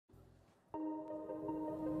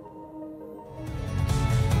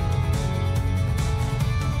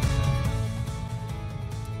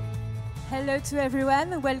Hello to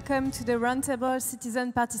everyone. Welcome to the Roundtable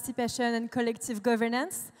Citizen Participation and Collective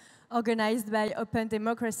Governance, organized by Open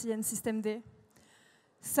Democracy and Système.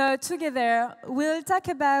 So together, we'll talk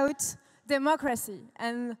about democracy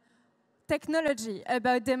and technology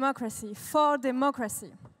about democracy, for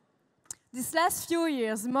democracy. These last few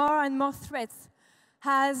years, more and more threats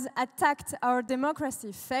has attacked our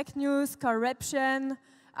democracy. Fake news, corruption,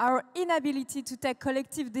 our inability to take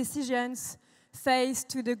collective decisions faced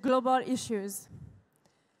to the global issues.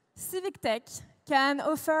 Civic tech can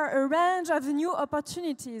offer a range of new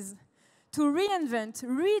opportunities to reinvent,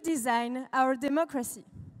 redesign our democracy.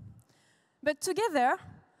 But together,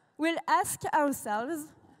 we'll ask ourselves,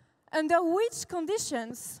 under which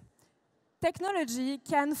conditions technology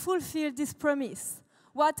can fulfill this promise?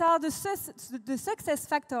 What are the success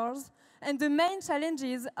factors and the main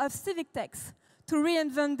challenges of civic techs to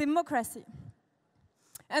reinvent democracy?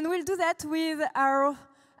 And we'll do that with our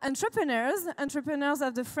entrepreneurs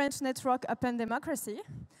of the French network Open Democracy.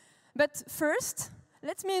 But first,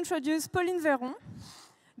 let me introduce Pauline Véron,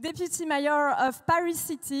 Deputy Mayor of Paris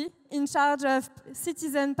City in charge of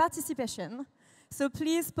citizen participation. So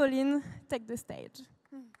please, Pauline, take the stage.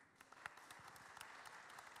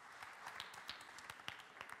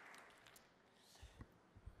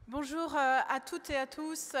 Bonjour à toutes et à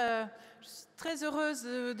tous. Je suis très heureuse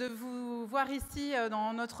de vous voir ici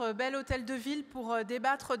dans notre bel hôtel de ville pour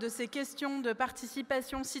débattre de ces questions de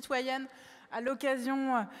participation citoyenne à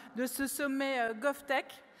l'occasion de ce sommet GovTech.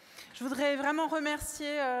 Je voudrais vraiment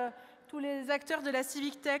remercier tous les acteurs de la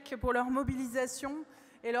Civic Tech pour leur mobilisation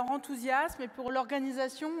et leur enthousiasme et pour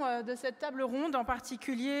l'organisation de cette table ronde, en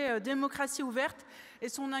particulier Démocratie ouverte et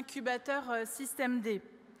son incubateur Système.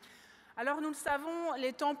 Alors nous le savons,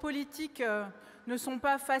 les temps politiques ne sont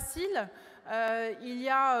pas faciles. Il y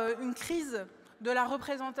a une crise de la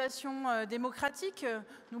représentation démocratique.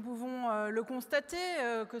 Nous pouvons le constater,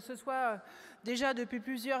 que ce soit déjà depuis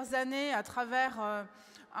plusieurs années à travers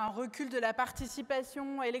un recul de la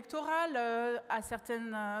participation électorale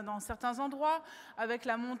dans certains endroits, avec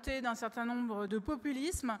la montée d'un certain nombre de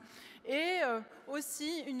populismes, et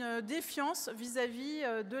aussi une défiance vis-à-vis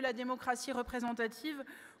de la démocratie représentative,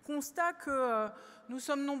 constat que nous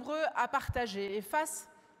sommes nombreux à partager. Et face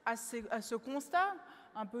à ce constat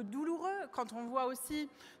un peu douloureux, quand on voit aussi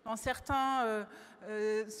dans certains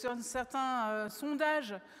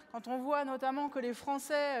sondages, quand on voit notamment que les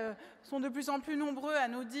Français sont de plus en plus nombreux à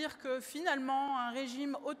nous dire que finalement un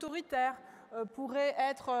régime autoritaire pourrait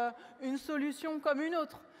être une solution comme une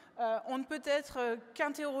autre, on ne peut être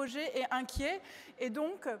qu'interrogé et inquiet. Et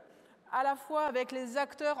donc, à la fois avec les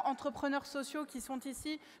acteurs entrepreneurs sociaux qui sont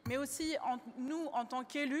ici, mais aussi nous, en tant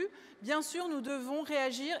qu'élus, bien sûr, nous devons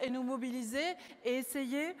réagir et nous mobiliser et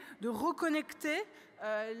essayer de reconnecter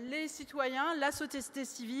les citoyens, la société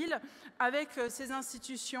civile, avec ces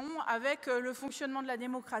institutions, avec le fonctionnement de la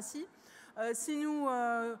démocratie, si nous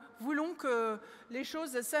voulons que les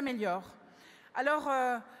choses s'améliorent. Alors,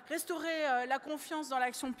 restaurer la confiance dans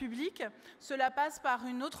l'action publique, cela passe par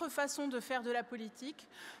une autre façon de faire de la politique,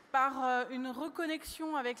 par une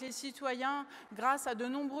reconnexion avec les citoyens grâce à de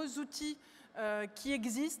nombreux outils qui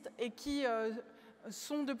existent et qui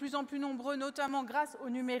sont de plus en plus nombreux, notamment grâce au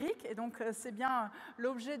numérique. Et donc, c'est bien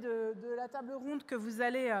l'objet de la table ronde que vous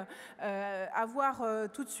allez avoir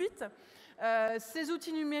tout de suite. Ces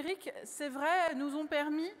outils numériques, c'est vrai, nous ont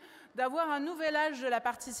permis d'avoir un nouvel âge de la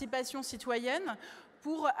participation citoyenne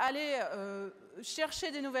pour aller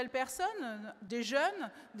chercher des nouvelles personnes, des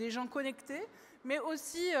jeunes, des gens connectés, mais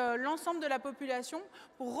aussi l'ensemble de la population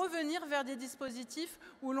pour revenir vers des dispositifs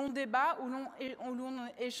où l'on débat, où l'on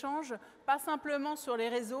échange, pas simplement sur les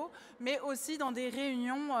réseaux, mais aussi dans des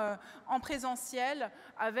réunions en présentiel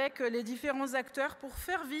avec les différents acteurs pour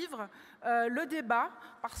faire vivre le débat,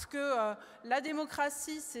 parce que la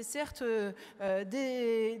démocratie, c'est certes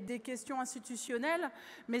des questions institutionnelles,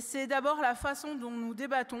 mais c'est d'abord la façon dont nous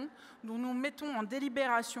débattons, dont nous mettons en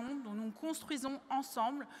délibération, dont nous construisons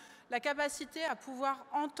ensemble, la capacité à pouvoir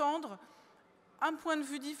entendre un point de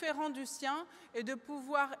vue différent du sien et de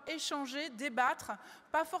pouvoir échanger, débattre,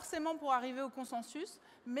 pas forcément pour arriver au consensus,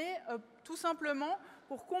 mais tout simplement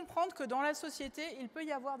pour comprendre que dans la société, il peut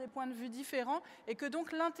y avoir des points de vue différents et que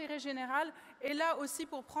donc l'intérêt général est là aussi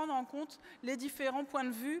pour prendre en compte les différents points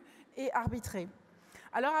de vue et arbitrer.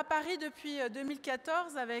 Alors à Paris, depuis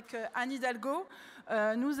 2014, avec Anne Hidalgo,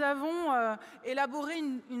 nous avons élaboré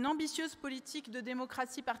une ambitieuse politique de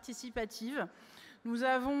démocratie participative. Nous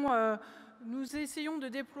essayons de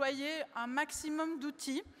déployer un maximum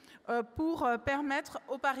d'outils pour permettre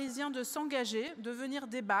aux Parisiens de s'engager, de venir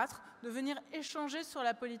débattre, de venir échanger sur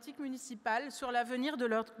la politique municipale, sur l'avenir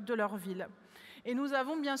de leur ville. Et nous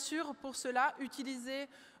avons bien sûr pour cela utilisé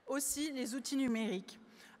aussi les outils numériques.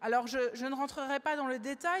 Alors je ne rentrerai pas dans le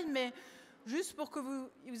détail, mais juste pour que vous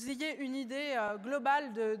ayez une idée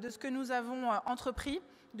globale de ce que nous avons entrepris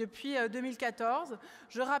depuis 2014,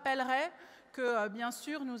 je rappellerai que bien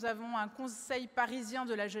sûr nous avons un conseil parisien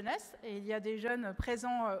de la jeunesse et il y a des jeunes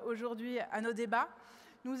présents aujourd'hui à nos débats.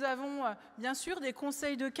 Nous avons bien sûr des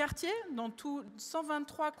conseils de quartier, dans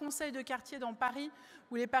 123 conseils de quartier dans Paris,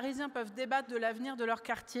 où les Parisiens peuvent débattre de l'avenir de leur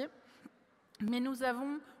quartier. Mais nous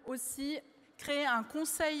avons aussi créé un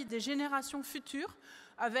conseil des générations futures,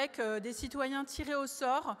 avec des citoyens tirés au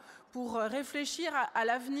sort pour réfléchir à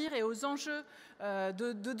l'avenir et aux enjeux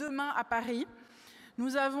de demain à Paris.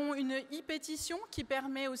 Nous avons une e-pétition qui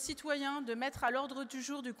permet aux citoyens de mettre à l'ordre du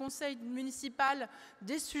jour du conseil municipal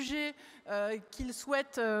des sujets qu'ils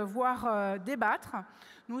souhaitent voir débattre.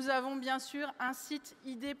 Nous avons bien sûr un site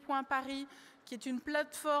id.paris qui est une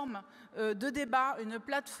plateforme de débat, une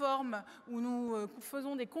plateforme où nous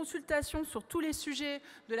faisons des consultations sur tous les sujets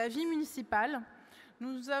de la vie municipale.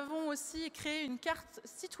 Nous avons aussi créé une carte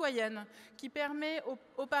citoyenne qui permet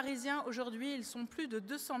aux Parisiens, aujourd'hui ils sont plus de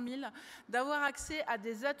 200 000, d'avoir accès à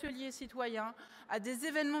des ateliers citoyens, à des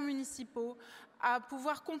événements municipaux, à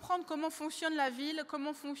pouvoir comprendre comment fonctionne la ville,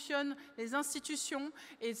 comment fonctionnent les institutions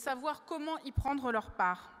et savoir comment y prendre leur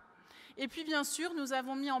part. Et puis bien sûr, nous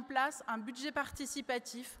avons mis en place un budget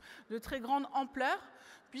participatif de très grande ampleur,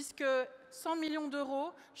 puisque 100 millions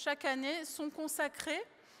d'euros chaque année sont consacrés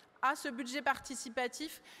à ce budget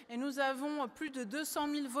participatif et nous avons plus de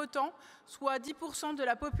 200 000 votants, soit 10% de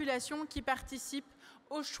la population qui participe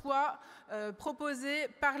aux choix proposés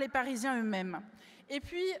par les Parisiens eux-mêmes. Et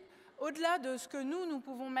puis, au-delà de ce que nous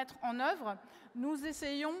pouvons mettre en œuvre, nous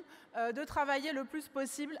essayons de travailler le plus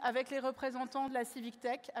possible avec les représentants de la Civic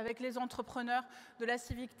Tech, avec les entrepreneurs de la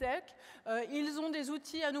Civic Tech. Ils ont des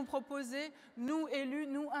outils à nous proposer, nous élus,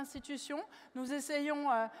 nous institutions. Nous essayons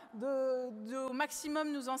au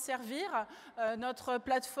maximum nous en servir. Notre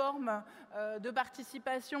plateforme de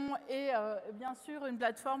participation est bien sûr une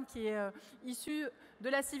plateforme qui est issue de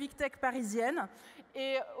la Civic Tech parisienne.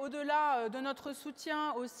 Et au-delà de notre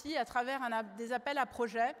soutien aussi à travers des appels à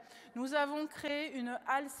projets, nous avons créé une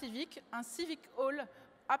halle civique, un civic hall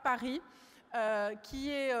à Paris, qui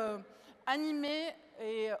est animé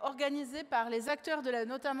et organisé par les acteurs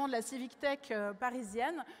notamment de la Civic Tech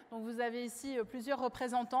parisienne. Donc vous avez ici plusieurs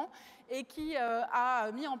représentants et qui a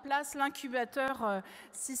mis en place l'incubateur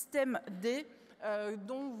Système D,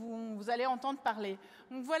 dont vous allez entendre parler.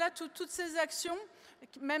 Donc voilà toutes ces actions,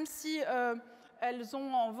 même si elles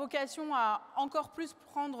ont en vocation à encore plus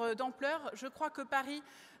prendre d'ampleur. Je crois que Paris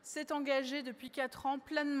s'est engagé depuis 4 ans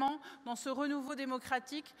pleinement dans ce renouveau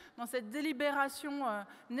démocratique, dans cette délibération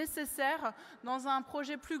nécessaire, dans un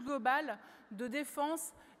projet plus global de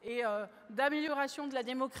défense et d'amélioration de la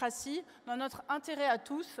démocratie, dans notre intérêt à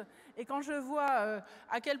tous. Et quand je vois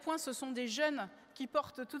à quel point ce sont des jeunes qui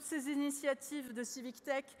portent toutes ces initiatives de Civic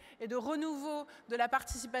Tech et de renouveau de la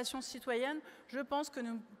participation citoyenne, je pense que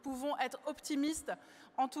nous pouvons être optimistes.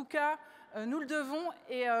 En tout cas, nous le devons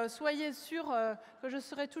et soyez sûrs que je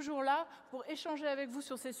serai toujours là pour échanger avec vous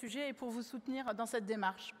sur ces sujets et pour vous soutenir dans cette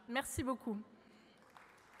démarche. Merci beaucoup.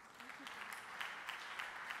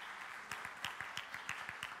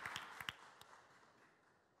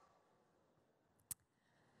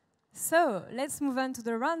 So let's move on to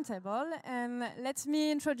the roundtable and let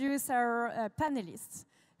me introduce our panelists.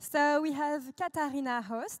 So we have Katharina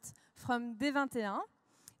Horst from D21,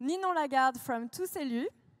 Ninon Lagarde from Tous, Élus,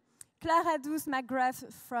 Clara-Douce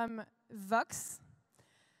McGrath from Voxe,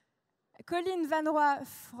 Coline Vanneroy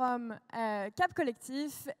from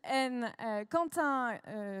Collectif, and Quentin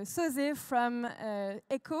Sauzay from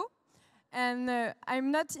ECHO. And I'm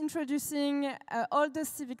not introducing all the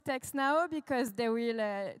civic techs now because they will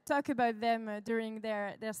talk about them during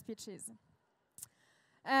their speeches.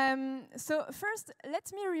 So first, let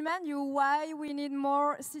me remind you why we need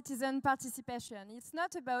more citizen participation. It's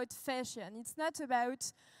not about fashion. It's not about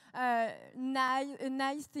a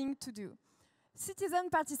nice thing to do. Citizen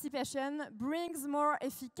participation brings more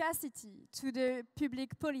efficacy to the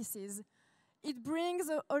public policies. It brings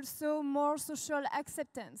also more social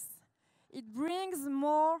acceptance. It brings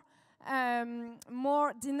more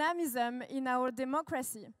dynamism in our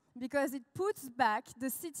democracy because it puts back the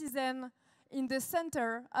citizen in the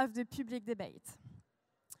center of the public debate.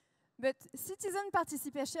 But citizen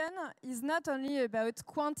participation is not only about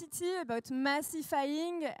quantity, about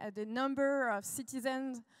massifying the number of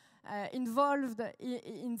citizens involved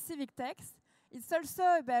in civic techs. It's also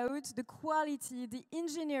about the quality, the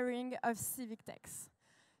engineering of civic techs.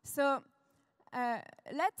 So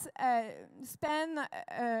let's spend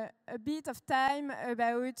a bit of time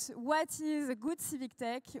about what is a good civic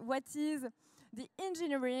tech, what is the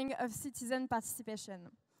engineering of citizen participation.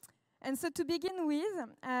 And so to begin with,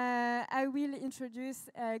 I will introduce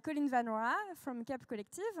Coline Vanneroy from Cap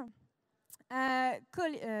Collectif.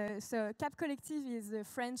 So Cap Collectif is a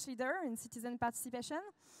French leader in citizen participation.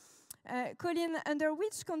 Coline, under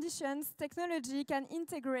which conditions technology can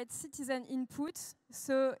integrate citizen input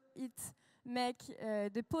so it make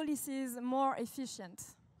the policies more efficient?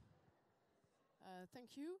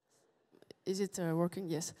 Thank you. Is it working?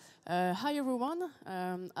 Yes. Hi everyone.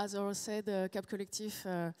 As Aurore said, Cap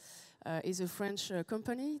Collectif is a French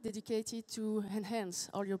company dedicated to enhance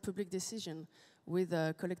all your public decision with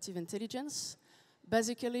collective intelligence.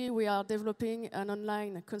 Basically, we are developing an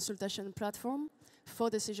online consultation platform for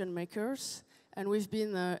decision makers, and we've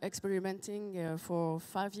been experimenting for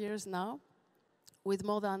 5 years now with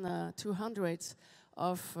more than 200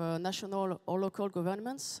 of national or local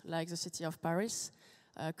governments, like the city of Paris,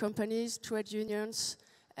 companies, trade unions,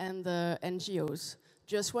 and NGOs.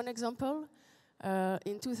 Just one example,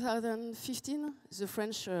 in 2015, the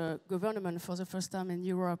French government, for the first time in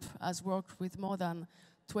Europe, has worked with more than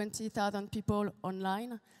 20,000 people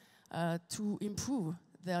online to improve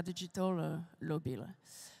their digital law bill.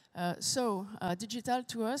 So digital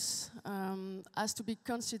to us has to be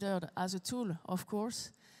considered as a tool, of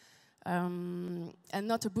course, and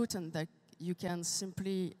not a button that you can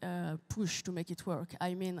simply push to make it work.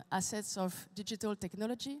 I mean, assets of digital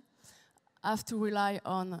technology have to rely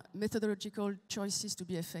on methodological choices to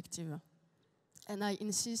be effective. And I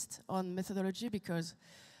insist on methodology because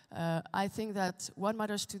I think that what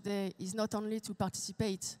matters today is not only to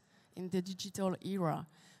participate in the digital era,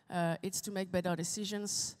 it's to make better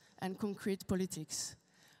decisions and concrete politics.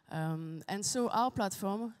 And so our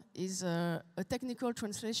platform is a technical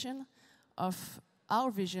translation of our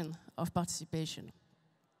vision of participation.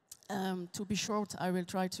 To be short, I will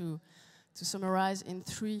try to summarize in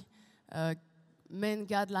 3 main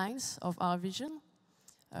guidelines of our vision.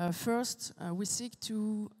 First, we seek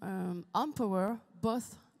to empower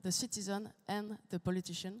both the citizen and the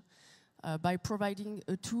politician by providing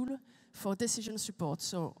a tool for decision support.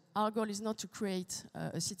 So our goal is not to create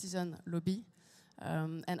a citizen lobby,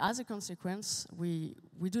 and as a consequence, we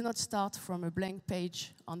do not start from a blank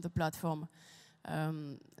page on the platform.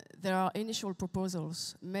 There are initial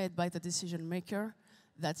proposals made by the decision maker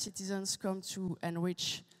that citizens come to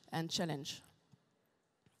enrich and challenge.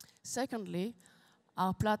 Secondly,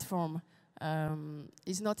 our platform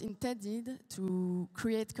is not intended to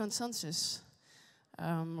create consensus,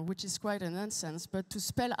 which is quite a nonsense, but to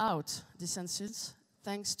spell out dissensions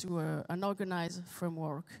thanks to an organized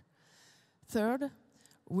framework. Third,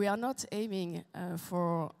 we are not aiming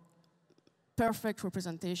for perfect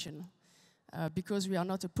representation because we are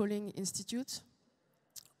not a polling institute.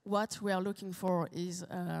 What we are looking for is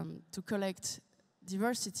to collect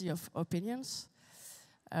diversity of opinions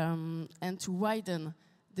and to widen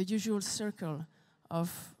the usual circle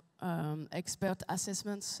of expert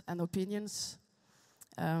assessments and opinions,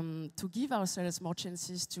 to give ourselves more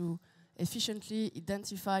chances to efficiently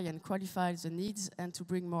identify and qualify the needs and to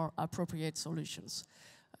bring more appropriate solutions.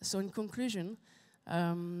 So in conclusion,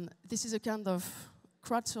 this is a kind of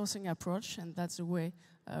crowdsourcing approach, and that's the way,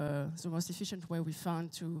 the most efficient way we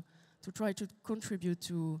found to try to contribute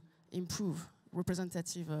to improve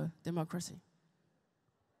representative democracy.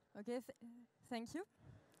 Okay, thank you.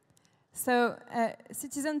 So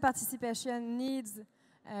citizen participation needs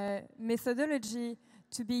methodology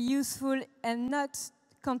to be useful and not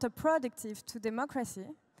counterproductive to democracy.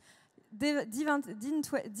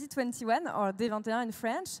 D21, or D21 in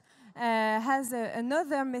French, has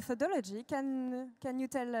another methodology. Can you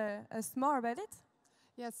tell us more about it?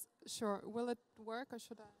 Yes, sure. Will it work or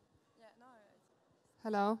should I? Yeah, no.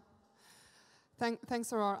 Hello.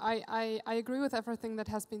 Thanks, Aurore. I agree with everything that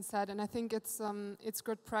has been said, and I think it's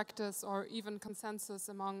good practice or even consensus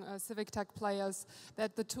among civic tech players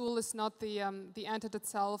that the tool is not the end in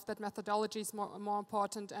itself, that methodology is more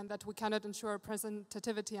important, and that we cannot ensure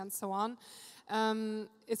representativity and so on.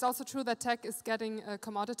 It's also true that tech is getting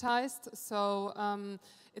commoditized, so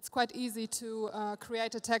it's quite easy to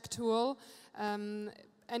create a tech tool.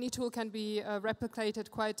 Any tool can be replicated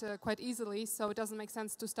quite easily, so it doesn't make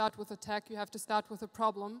sense to start with a tech. You have to start with a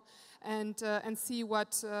problem and see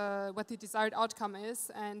what the desired outcome is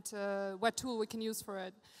and what tool we can use for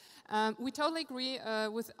it. We totally agree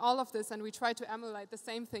with all of this, and we try to emulate the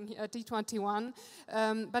same thing here at D21.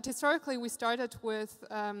 But historically, we started with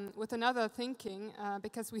another thinking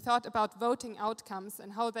because we thought about voting outcomes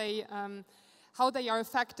and how they are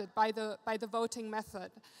affected by the voting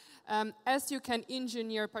method. as you can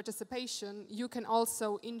engineer participation, you can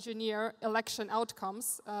also engineer election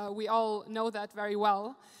outcomes. We all know that very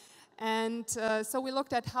well. And so we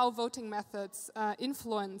looked at how voting methods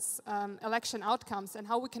influence election outcomes and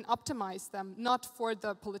how we can optimize them, not for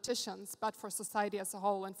the politicians, but for society as a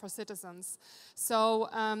whole and for citizens. So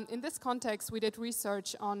in this context, we did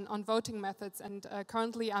research on voting methods, and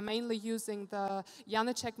currently I'm mainly using the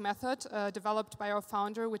Janecek method developed by our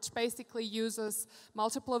founder, which basically uses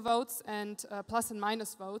multiple votes and plus and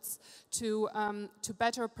minus votes to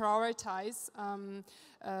better prioritize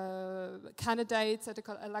candidates at an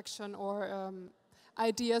election or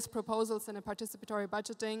ideas, proposals in a participatory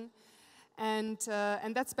budgeting. And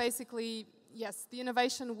that's basically, yes, the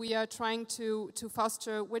innovation we are trying to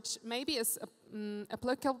foster, which maybe is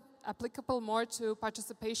applicable more to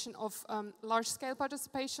participation of large-scale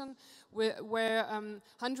participation, where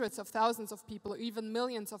hundreds of thousands of people, or even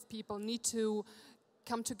millions of people need to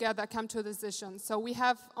come together, come to a decision. So we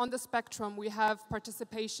have, on the spectrum, we have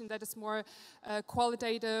participation that is more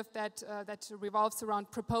qualitative, that revolves around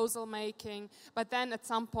proposal making, but then at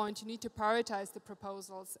some point you need to prioritize the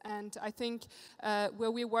proposals. And I think where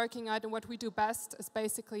we're working at and what we do best is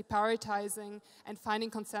basically prioritizing and finding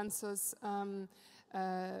consensus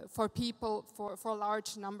for people, for a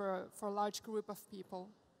large number, for a large group of people.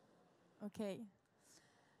 Okay.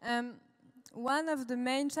 One of the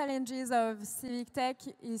main challenges of civic tech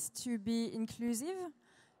is to be inclusive,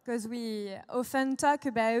 because we often talk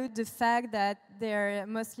about the fact that they're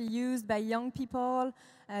mostly used by young people,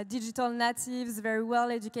 digital natives, very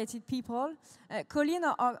well-educated people. Coline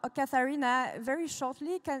or Katharina, very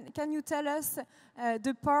shortly, can you tell us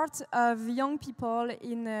the part of young people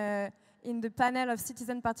in the panel of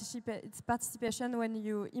citizen participation when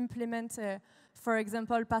you implement, for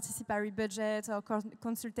example, participatory budget or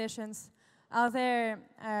consultations? Are there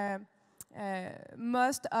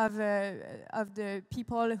most of the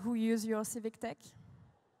people who use your civic tech?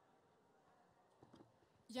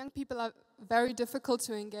 Young people are very difficult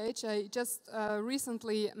to engage. I just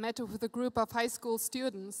recently met with a group of high school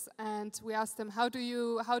students, and we asked them, how do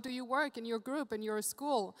you work in your group, in your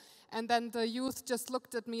school? And then the youth just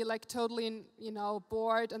looked at me like totally,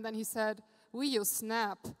 bored, and then he said, we use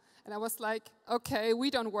Snap. And I was like, okay,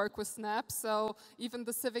 we don't work with Snap, so even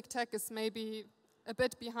the civic tech is maybe a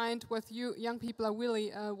bit behind what you young people are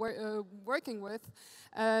really working with.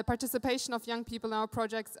 Participation of young people in our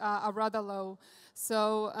projects are rather low.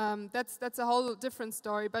 So that's a whole different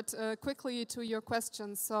story. But quickly to your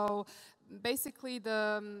question. So basically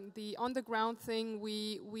the on-the-ground thing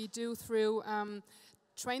we do through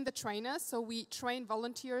train the trainers, so we train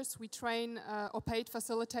volunteers, we train or paid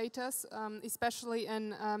facilitators, especially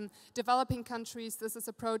in developing countries. This is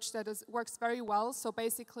an approach that works very well. So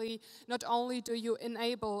basically, not only do you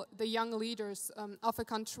enable the young leaders of a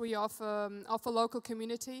country, of a local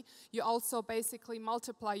community, you also basically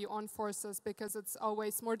multiply your own forces, because it's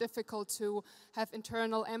always more difficult to have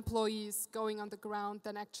internal employees going on the ground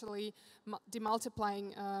than actually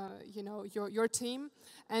demultiplying your team.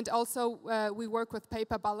 And also we work with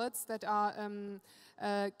paper ballots that are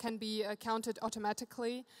can be counted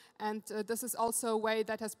automatically, and this is also a way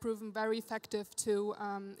that has proven very effective to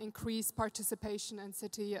increase participation in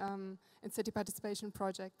city participation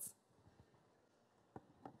projects.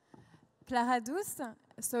 Clara-Douce,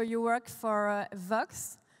 so you work for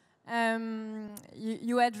Voxe.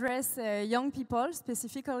 You address young people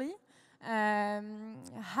specifically. How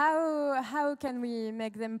can we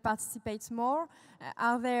make them participate more?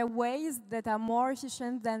 Are there ways that are more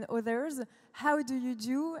efficient than others? How do you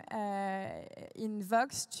do in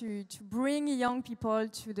Voxe to bring young people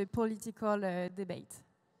to the political debate?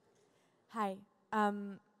 Hi,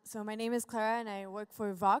 so my name is Clara and I work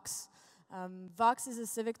for Voxe. Voxe is a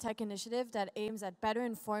civic tech initiative that aims at better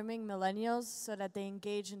informing millennials so that they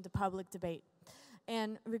engage in the public debate.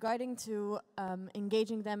 And regarding to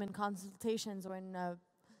engaging them in consultations or in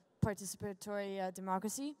participatory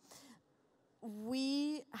democracy,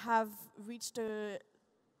 we have reached the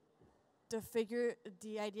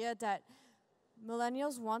idea that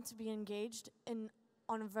millennials want to be engaged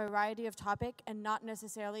on a variety of topics and not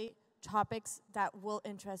necessarily topics that will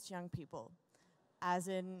interest young people, as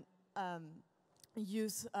in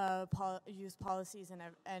youth policies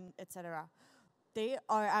and etc. They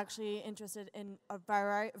are actually interested in a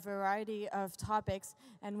variety of topics,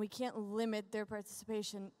 and we can't limit their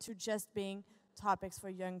participation to just being topics for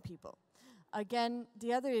young people. Again,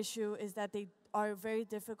 the other issue is that they are very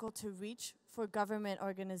difficult to reach for government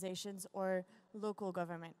organizations or local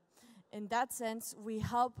government. In that sense, we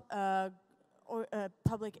help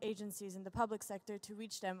public agencies in the public sector to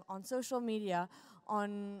reach them on social media,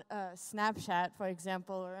 on Snapchat, for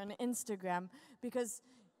example, or on Instagram, because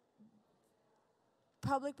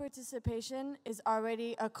public participation is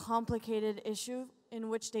already a complicated issue in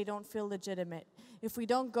which they don't feel legitimate. If we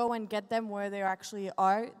don't go and get them where they actually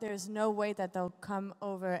are, there's no way that they'll come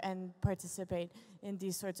over and participate in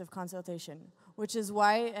these sorts of consultation. Which is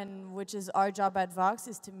why, and which is our job at Voxe,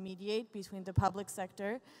 is to mediate between the public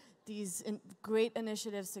sector, these great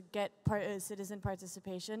initiatives to get citizen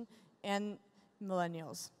participation, and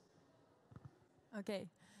millennials. Okay.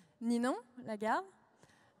 Ninon, Lagarde.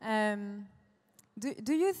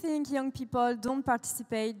 Do you think young people don't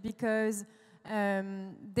participate because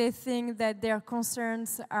they think that their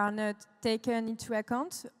concerns are not taken into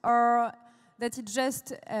account, or that it's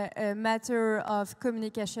just a matter of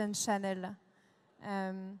communication channel?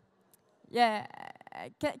 Yeah,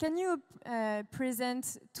 can you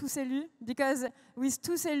present Tous Élus? Because with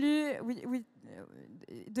Tous Élus,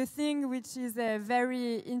 the thing which is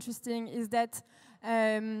very interesting is that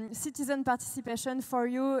citizen participation for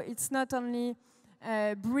you, it's not only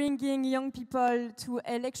bringing young people to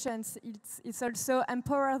elections, it's also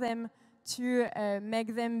empower them to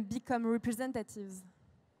make them become representatives.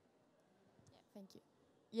 Thank you.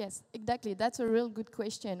 Yes, exactly. That's a real good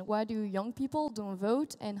question. Why do young people don't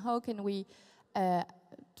vote, and how can we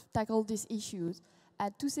tackle these issues?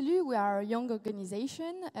 At Tous Élus, we are a young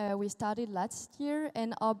organization. We started last year,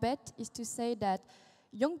 and our bet is to say that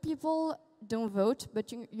young people don't vote,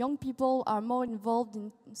 but young people are more involved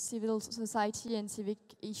in civil society and civic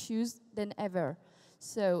issues than ever.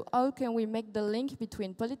 So how can we make the link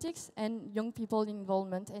between politics and young people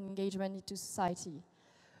involvement and engagement into society?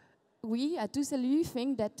 We at Tous Élus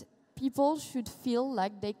think that people should feel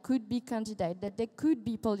like they could be candidates, that they could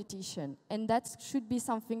be politicians, and that should be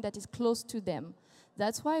something that is close to them.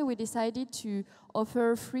 That's why we decided to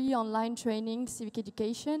offer free online training, civic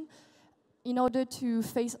education, in order to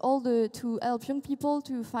face to help young people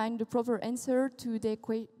to find the proper answer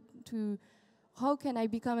to how can I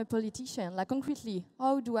become a politician? Like concretely,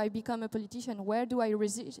 how do I become a politician? Where do I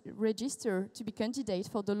register to be candidate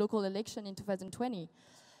for the local election in 2020?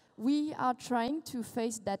 We are trying to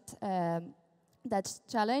face that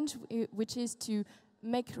challenge, which is to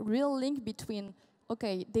make real link between,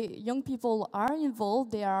 okay, the young people are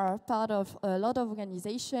involved, they are part of a lot of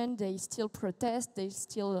organizations, they still protest, they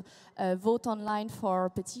still vote online for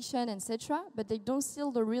petition, etc., but they don't see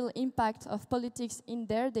the real impact of politics in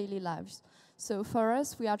their daily lives. So for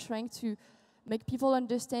us, we are trying to make people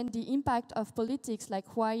understand the impact of politics,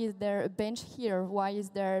 like why is there a bench here, why is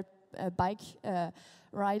there a bike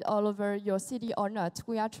ride all over your city or not.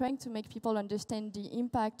 We are trying to make people understand the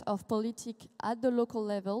impact of politics at the local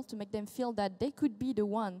level, to make them feel that they could be the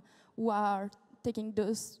one who are taking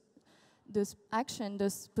those action,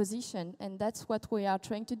 those position, and that's what we are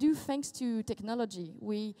trying to do thanks to technology.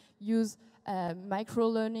 We use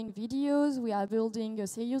micro-learning videos, we are building a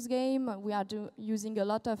serious game, we are using a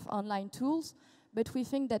lot of online tools, but we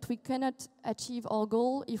think that we cannot achieve our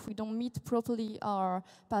goal if we don't meet properly our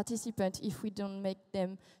participants, if we don't make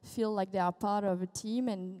them feel like they are part of a team,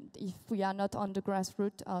 and if we are not on the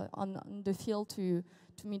grassroots, on the field to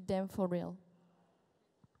meet them for real.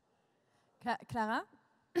 Clara?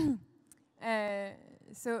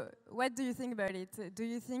 So what do you think about it? Do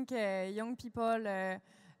you think young people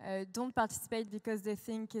don't participate because they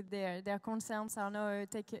think their concerns are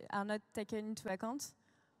not taken into account,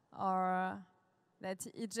 or that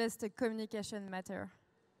it's just a communication matter?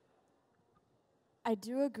 I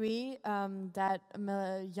do agree that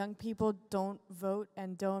young people don't vote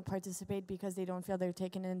and don't participate because they don't feel they're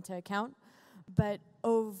taken into account. But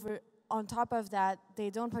on top of that,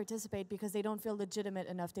 they don't participate because they don't feel legitimate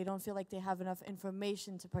enough. They don't feel like they have enough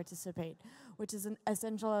information to participate, which is an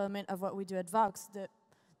essential element of what we do at Voxe.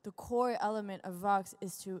 The core element of Voxe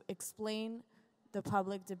is to explain the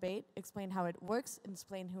public debate, explain how it works,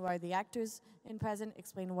 explain who are the actors in present,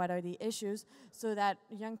 explain what are the issues, so that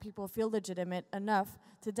young people feel legitimate enough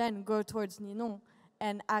to then go towards Ninon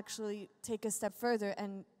and actually take a step further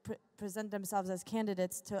and present themselves as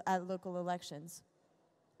candidates at local elections.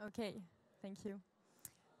 Okay, thank you.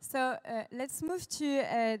 So let's move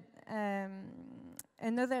to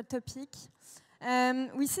another topic.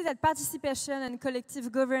 We see that participation and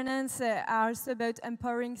collective governance are also about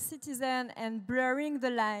empowering citizens and blurring the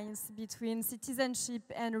lines between citizenship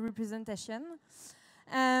and representation.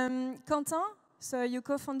 Quentin, so you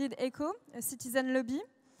co-founded ECHO, a citizen lobby.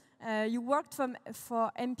 You worked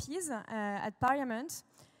for MPs at Parliament,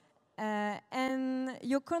 and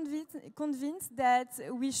you're convinced that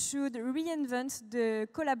we should reinvent the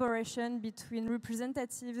collaboration between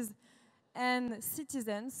representatives and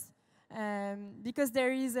citizens. because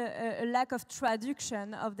there is a lack of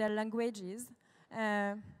traduction of their languages.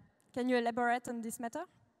 Can you elaborate on this matter?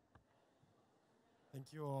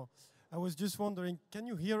 Thank you. I was just wondering, can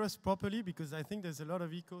you hear us properly? Because I think there's a lot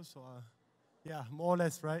of echo, so yeah, more or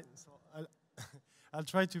less, right? So I'll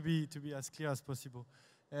try to be as clear as possible.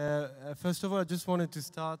 First of all, I just wanted to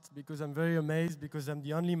start because I'm very amazed because I'm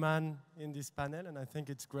the only man in this panel, and I think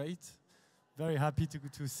it's great. Very happy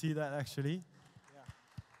to see that, actually.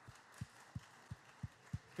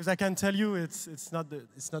 Because I can tell you it's not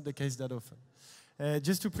the case that often.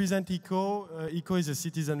 Just to present ECO, ECO is a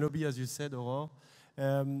citizen lobby, as you said, Aurore.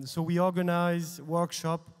 So we organize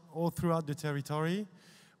workshops all throughout the territory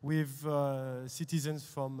with citizens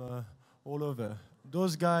from all over.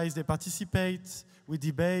 Those guys, they participate, we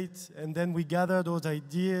debate, and then we gather those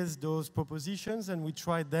ideas, those propositions, and we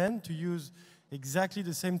try then to use exactly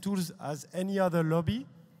the same tools as any other lobby,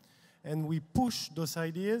 and we push those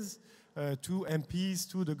ideas to MPs,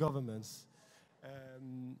 to the governments.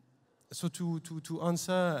 So to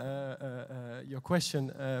answer your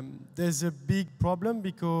question, there's a big problem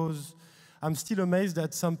because I'm still amazed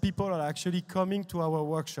that some people are actually coming to our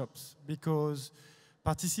workshops because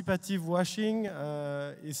participative washing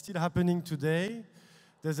is still happening today.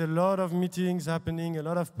 There's a lot of meetings happening, a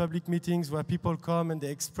lot of public meetings where people come and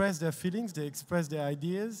they express their feelings, they express their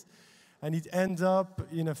ideas, and it ends up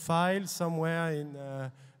in a file somewhere in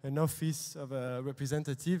an office of a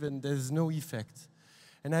representative, and there's no effect.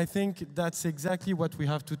 And I think that's exactly what we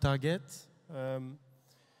have to target.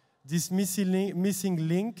 This missing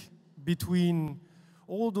link between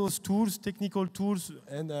all those tools, technical tools,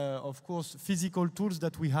 and of course physical tools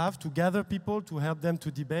that we have to gather people, to help them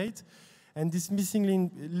to debate, and this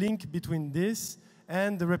missing link between this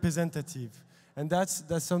and the representative. And that's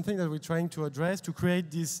something that we're trying to address, to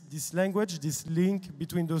create this language, this link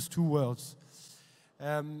between those two worlds.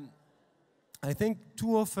 I think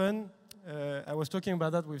too often, I was talking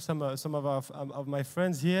about that with some of my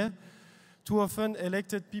friends here. Too often,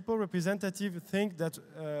 elected people, representatives, think that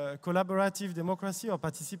collaborative democracy or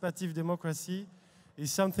participative democracy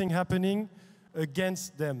is something happening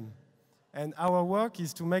against them. And our work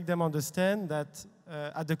is to make them understand that,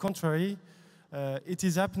 at the contrary, it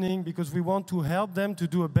is happening because we want to help them to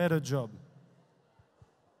do a better job.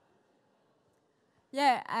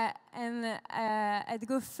 Yeah, I'd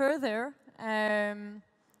go further.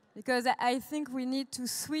 Because I think we need to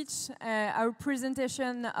switch our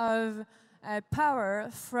presentation of power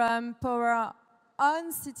from power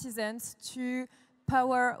on citizens to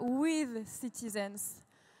power with citizens.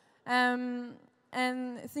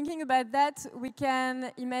 And thinking about that, we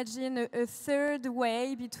can imagine a third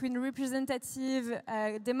way between representative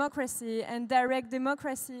democracy and direct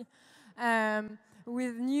democracy,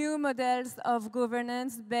 with new models of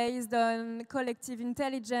governance based on collective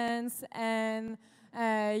intelligence and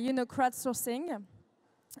crowdsourcing.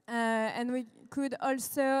 And we could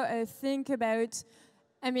also think about,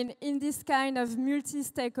 in this kind of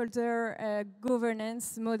multi-stakeholder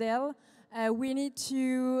governance model, we need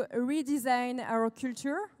to redesign our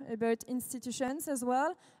culture about institutions as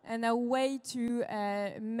well, and a way to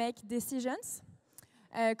make decisions.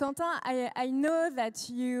 Quentin, I know that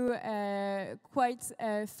you are quite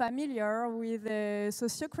familiar with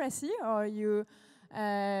sociocracy, or you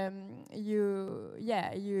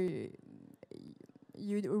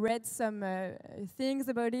read some things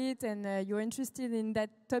about it, and you're interested in that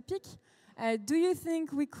topic. Do you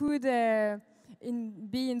think we could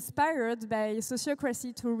be inspired by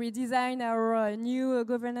sociocracy to redesign our new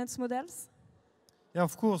governance models? Yeah,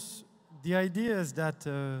 of course. The idea is that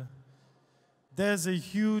there's a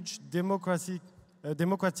huge democratic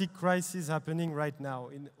crisis happening right now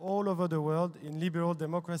in all over the world. In liberal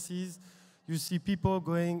democracies, you see people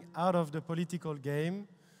going out of the political game.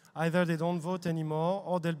 Either they don't vote anymore,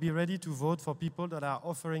 or they'll be ready to vote for people that are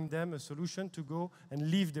offering them a solution to go and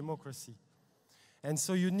leave democracy. And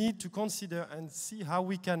so you need to consider and see how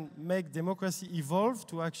we can make democracy evolve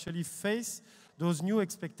to actually face those new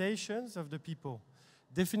expectations of the people.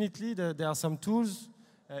 Definitely, there are some tools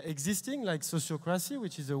existing, like sociocracy,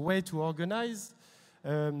 which is a way to organize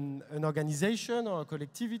an organization or a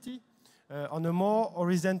collectivity on a more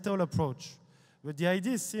horizontal approach. But the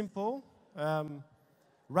idea is simple.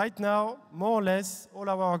 Right now, more or less, all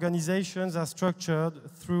our organizations are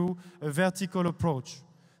structured through a vertical approach,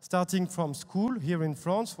 starting from school here in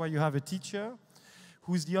France, where you have a teacher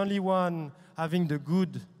who's the only one having the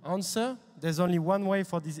good answer. There's only one way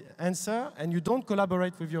for this answer, and you don't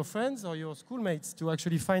collaborate with your friends or your schoolmates to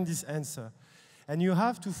actually find this answer. And you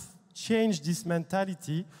have to change this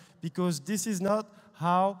mentality, because this is not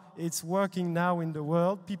how it's working now in the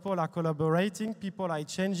world. People are collaborating, people are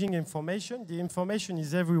changing information. The information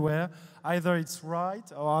is everywhere. Either it's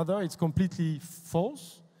right or either it's completely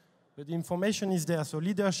false, but the information is there. So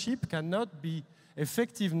leadership cannot be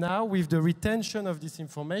effective now with the retention of this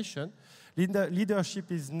information.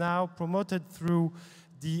 Leadership is now promoted through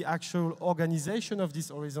the actual organization of this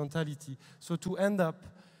horizontality. So to end up,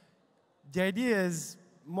 the idea is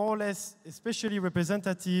more or less, especially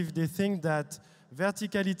representative, they think that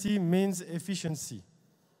verticality means efficiency.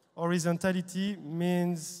 Horizontality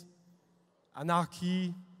means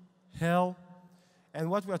anarchy, hell. And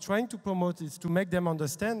what we are trying to promote is to make them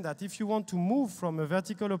understand that if you want to move from a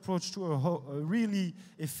vertical approach to a really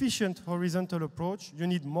efficient horizontal approach, you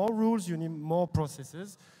need more rules, you need more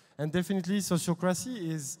processes. And definitely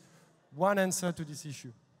sociocracy is one answer to this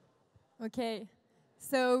issue. Okay.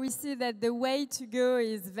 So we see that the way to go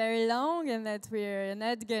is very long and that we're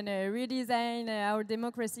not going to redesign our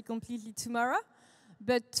democracy completely tomorrow.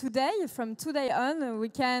 But today, from today on, we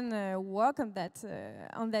can work on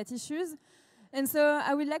that issues. And so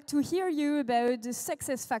I would like to hear you about the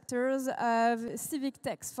success factors of civic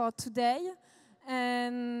tech for today.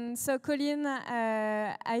 And so Coline,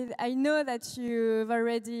 I know that you've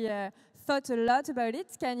already thought a lot about it.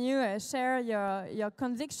 Can you share your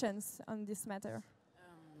convictions on this matter?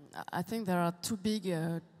 I think there are two big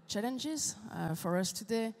challenges for us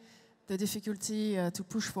today. The difficulty to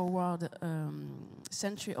push forward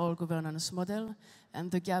century-old governance model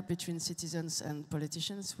and the gap between citizens and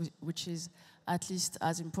politicians, which is at least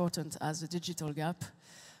as important as the digital gap.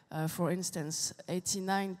 For instance,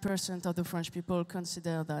 89% of the French people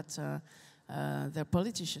consider that their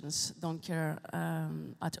politicians don't care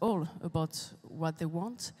at all about what they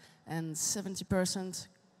want, and 70%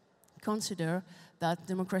 consider that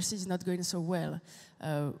democracy is not going so well.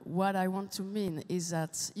 What I want to mean is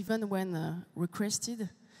that even when requested,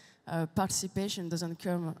 participation doesn't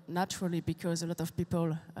come naturally because a lot of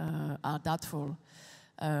people are doubtful.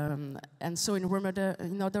 And so in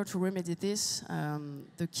order to remedy this,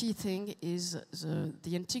 the key thing is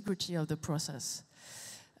the integrity of the process.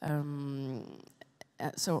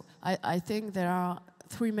 So I think there are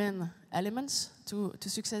three main elements to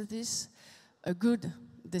success this: a good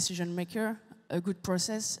decision maker, a good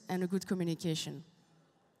process, and a good communication.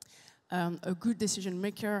 A good decision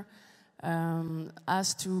maker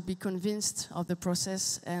has to be convinced of the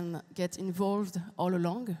process and get involved all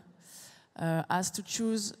along, has to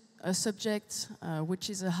choose a subject which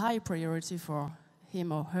is a high priority for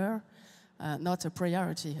him or her, not a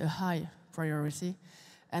priority, a high priority,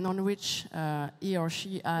 and on which he or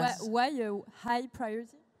she has... Why a high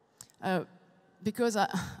priority? Because I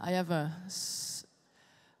have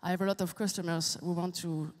a lot of customers who want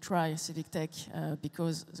to try civic tech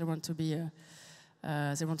because they want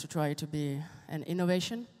to try to be an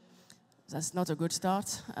innovation. That's not a good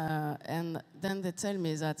start. And then they tell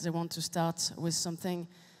me that they want to start with something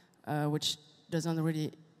which doesn't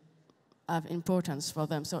really have importance for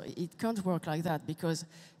them. So it can't work like that, because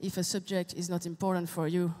if a subject is not important for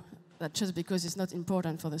you, that's just because it's not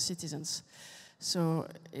important for the citizens. So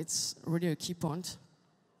it's really a key point.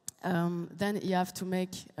 Then you have to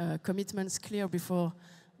make commitments clear before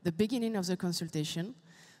the beginning of the consultation,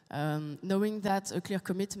 knowing that a clear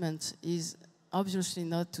commitment is obviously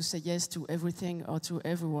not to say yes to everything or to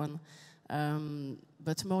everyone,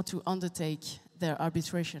 but more to undertake their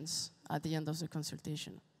arbitrations at the end of the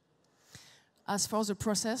consultation. As for the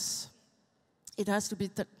process, it has to be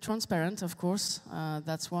transparent, of course.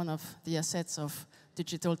 That's one of the assets of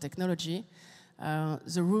digital technology.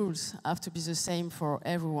 The rules have to be the same for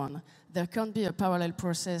everyone. There can't be a parallel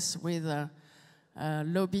process with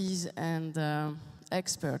lobbies and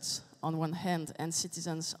experts on one hand and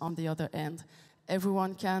citizens on the other hand.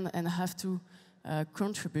 Everyone can and have to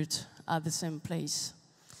contribute at the same place.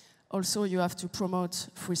 Also, you have to promote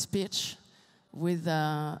free speech with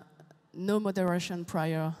no moderation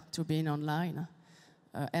prior to being online.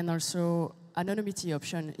 And also, anonymity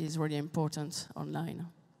option is really important online.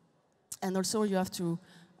 And also, you have to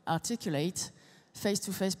articulate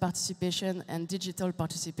face-to-face participation and digital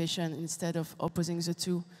participation instead of opposing the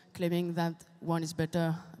two, claiming that one is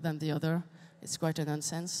better than the other. It's quite a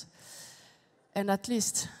nonsense. And at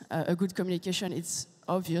least a good communication, it's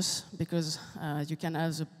obvious, because you can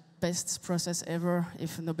have the best process ever.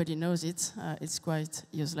 If nobody knows it, it's quite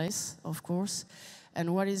useless, of course.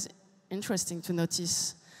 And what is interesting to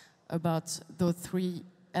notice about those three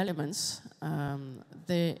elements,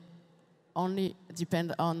 they only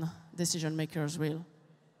depend on decision makers' will.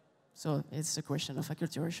 So it's a question of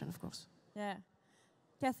acculturation, of course. Yeah.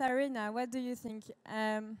 Katharina, what do you think?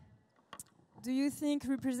 Do you think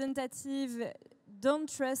representative don't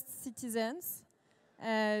trust citizens,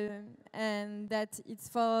 and that it's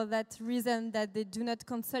for that reason that they do not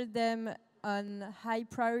consult them on high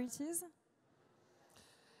priorities?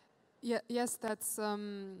 Yeah, yes, that's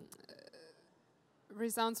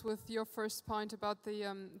resounds with your first point about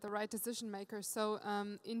the right decision makers. So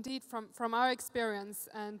indeed, from our experience,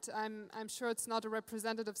 and I'm sure it's not a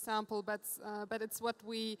representative sample, but it's what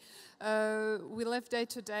we live day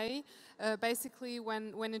to day. Basically,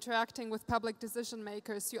 when interacting with public decision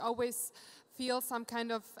makers, you always feel some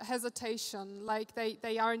kind of hesitation, like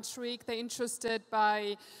they are intrigued, they're interested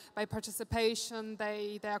by participation,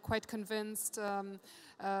 they are quite convinced,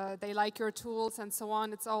 they like your tools and so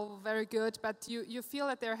on. It's all very good, but you feel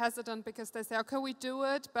that they're hesitant because they say, okay, we do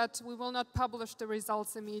it, but we will not publish the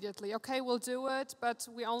results immediately. Okay, we'll do it, but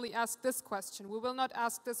we only ask this question. We will not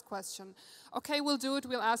ask this question. Okay, we'll do it,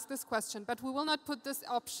 we'll ask this question, but we will not put this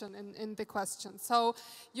option in the question. So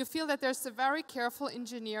you feel that there's a very careful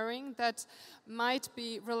engineering that might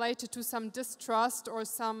be related to some distrust or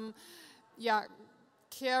some,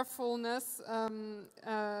 carefulness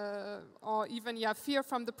or even fear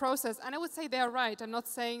from the process. And I would say they're right. I'm not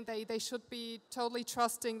saying they should be totally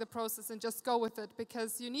trusting the process and just go with it,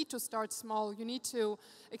 because you need to start small. You need to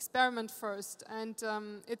experiment first, and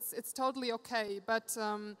it's totally okay.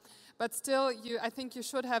 But still, I think you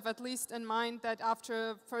should have at least in mind that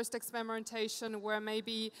after first experimentation, where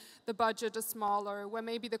maybe the budget is smaller, where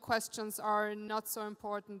maybe the questions are not so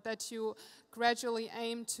important, that you gradually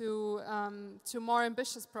aim to more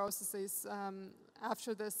ambitious processes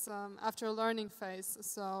after a learning phase.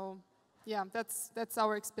 So, yeah, that's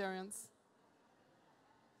our experience.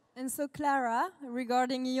 And so, Clara,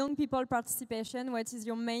 regarding young people participation, what is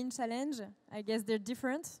your main challenge? I guess they're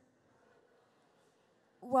different.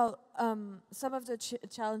 Well, some of the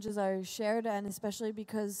challenges are shared, and especially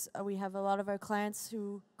because we have a lot of our clients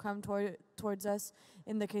who come towards us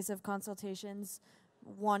in the case of consultations,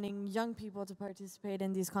 wanting young people to participate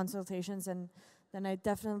in these consultations. And then I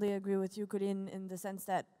definitely agree with you, Coline, in the sense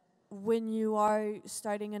that when you are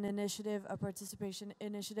starting an initiative, a participation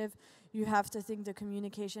initiative, you have to think the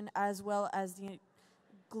communication as well as the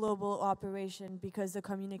global operation, because the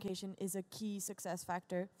communication is a key success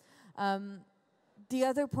factor. The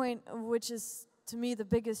other point, which is to me the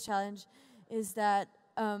biggest challenge, is that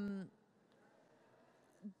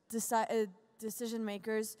decision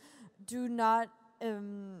makers do not,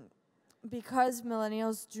 because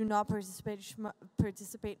millennials do not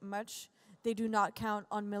participate much, they do not count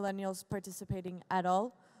on millennials participating at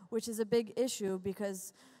all, which is a big issue,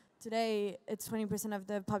 because today it's 20% of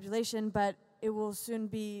the population, but it will soon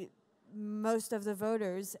be most of the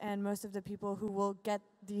voters and most of the people who will get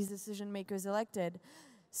these decision makers elected.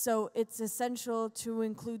 So it's essential to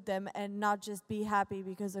include them and not just be happy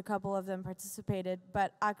because a couple of them participated,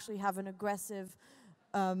 but actually have an aggressive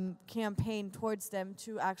campaign towards them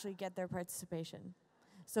to actually get their participation.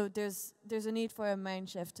 So there's a need for a mind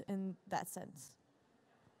shift in that sense.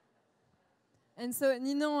 And so,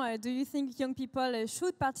 Ninon, do you think young people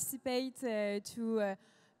should participate to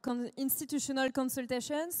institutional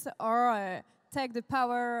consultations, or take the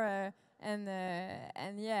power and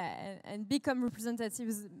become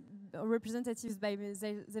representatives by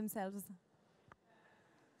themselves?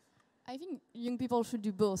 I think young people should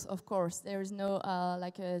do both, of course. There is no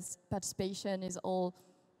participation is all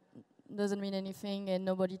doesn't mean anything, and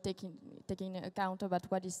nobody taking account about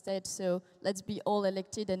what is said. So let's be all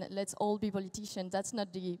elected and let's all be politicians. That's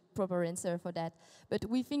not the proper answer for that. But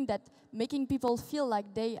we think that making people feel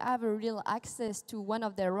like they have a real access to one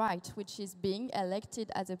of their rights, which is being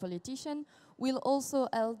elected as a politician, will also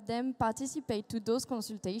help them participate to those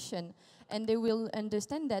consultations, and they will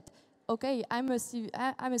understand that, okay, I'm a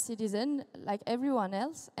citizen like everyone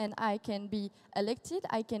else, and I can be elected,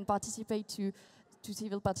 I can participate to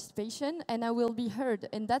civil participation, and I will be heard.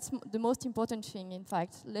 And that's the most important thing, in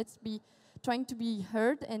fact. Let's be trying to be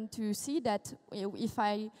heard and to see that if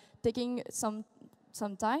I taking some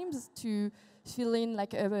time to fill in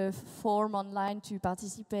like a form online to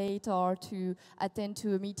participate or to attend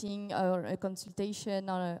to a meeting or a consultation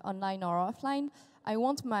online or offline, I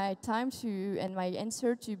want my time and my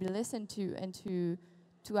answer to be listened to and to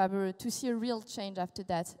see a real change after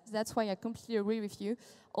that. That's why I completely agree with you.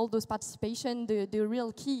 All those participation, the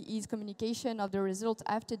real key is communication of the result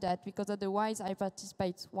after that, because otherwise I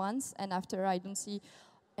participate once and after I don't see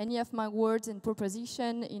any of my words and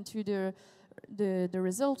proposition into the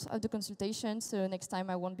results of the consultation, so next time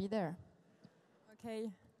I won't be there. Okay.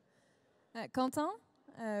 Quentin,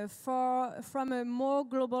 from a more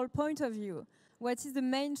global point of view, what is the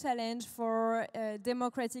main challenge for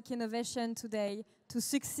democratic innovation today to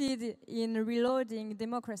succeed in reloading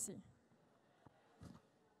democracy?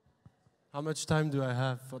 How much time do I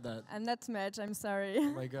have for that? Not much, I'm sorry.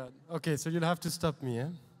 Oh my God. Okay, so you'll have to stop me.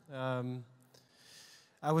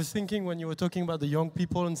 I was thinking when you were talking about the young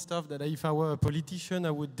people and stuff that if I were a politician,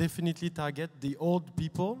 I would definitely target the old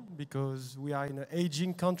people because we are in an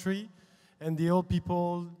aging country and the old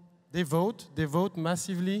people, they vote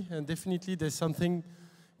massively, and definitely there's something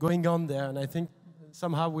going on there. And I think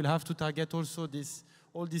somehow we'll have to target also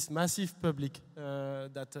all this massive public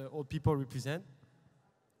that old people represent.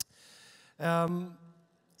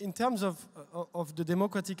 In terms of the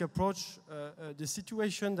democratic approach, the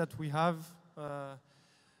situation that we have,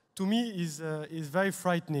 to me, is very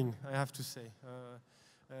frightening, I have to say.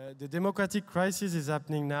 The democratic crisis is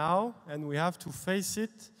happening now, and we have to face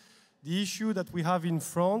it. The issue that we have in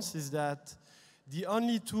France is that the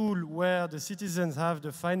only tool where the citizens have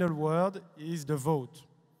the final word is the vote.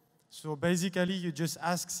 So basically, you just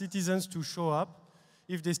ask citizens to show up.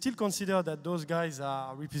 If they still consider that those guys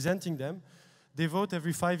are representing them, they vote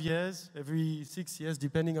every 5 years, every 6 years,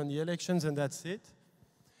 depending on the elections, and that's it.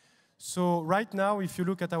 So right now, if you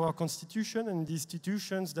look at our constitution and the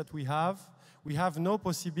institutions that we have no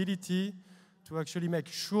possibility to actually make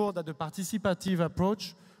sure that the participative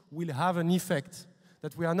approach will have an effect,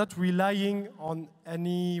 that we are not relying on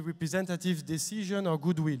any representative decision or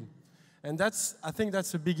goodwill. And I think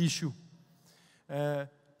that's a big issue.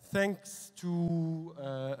 Thanks to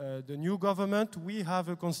the new government, we have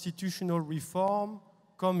a constitutional reform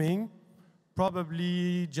coming,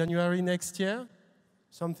 probably January next year,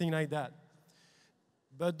 something like that.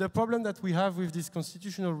 But the problem that we have with this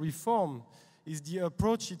constitutional reform is the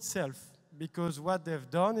approach itself, because what they've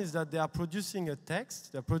done is that they are producing a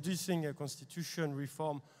text, they're producing a constitution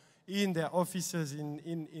reform in their offices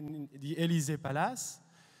in the Élysée Palace,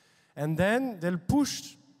 and then they'll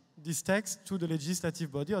push this text to the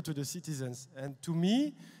legislative body or to the citizens. And to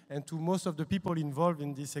me, and to most of the people involved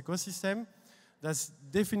in this ecosystem, that's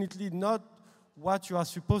definitely not what you are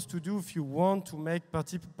supposed to do if you want to make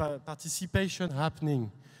participation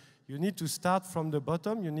happening. You need to start from the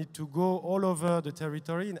bottom. You need to go all over the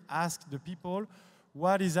territory and ask the people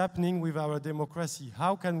what is happening with our democracy.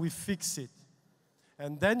 How can we fix it?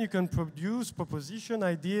 And then you can produce proposition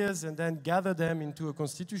ideas and then gather them into a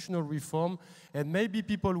constitutional reform, and maybe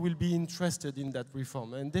people will be interested in that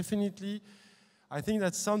reform. And definitely, I think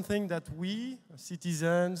that's something that we,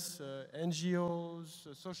 citizens,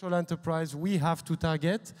 NGOs, social enterprise, we have to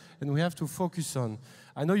target and we have to focus on.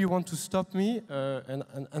 I know you want to stop me, and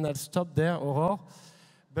I'll stop there, Aurore,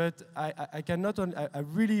 but I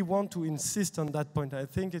really want to insist on that point. I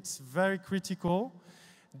think it's very critical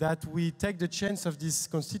that we take the chance of this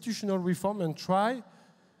constitutional reform and try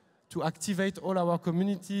to activate all our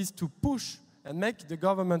communities to push and make the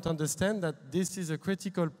government understand that this is a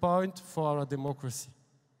critical point for our democracy.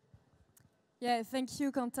 Yeah, thank you,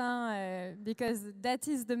 Quentin, because that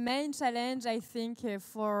is the main challenge, I think,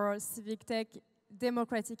 for civic tech,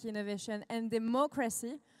 democratic innovation and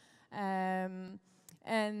democracy.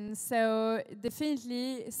 And so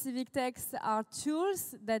definitely civic techs are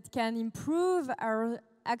tools that can improve our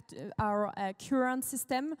current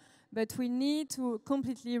system, but we need to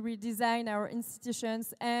completely redesign our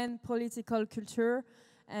institutions and political culture.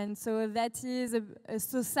 And so that is a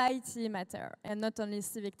society matter and not only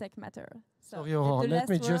civic tech matter. So sorry, Aurore, let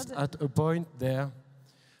me just add a point there.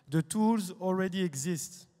 The tools already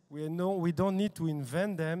exist. We don't need to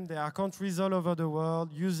invent them. There are countries all over the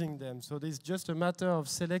world using them. So it's just a matter of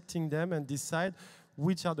selecting them and decide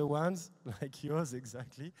which are the ones, like yours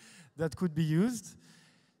exactly, that could be used.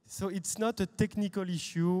 So it's not a technical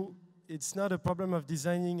issue. It's not a problem of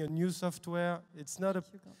designing a new software.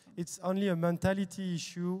 It's only a mentality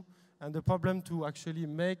issue and the problem to actually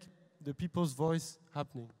make the people's voice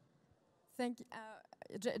happening. Thank you.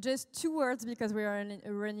 Just 2 words because we are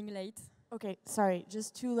running late. Okay, sorry,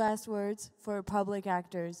 just 2 last words for public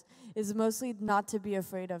actors is mostly not to be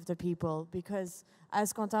afraid of the people, because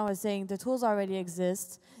as Quentin was saying, the tools already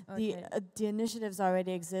exist, okay. The initiatives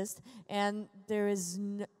already exist, and there is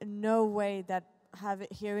no way that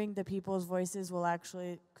hearing the people's voices will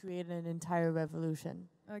actually create an entire revolution.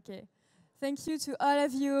 Okay. Thank you to all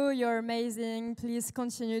of you. You're amazing. Please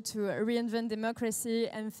continue to reinvent democracy,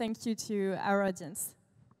 and thank you to our audience.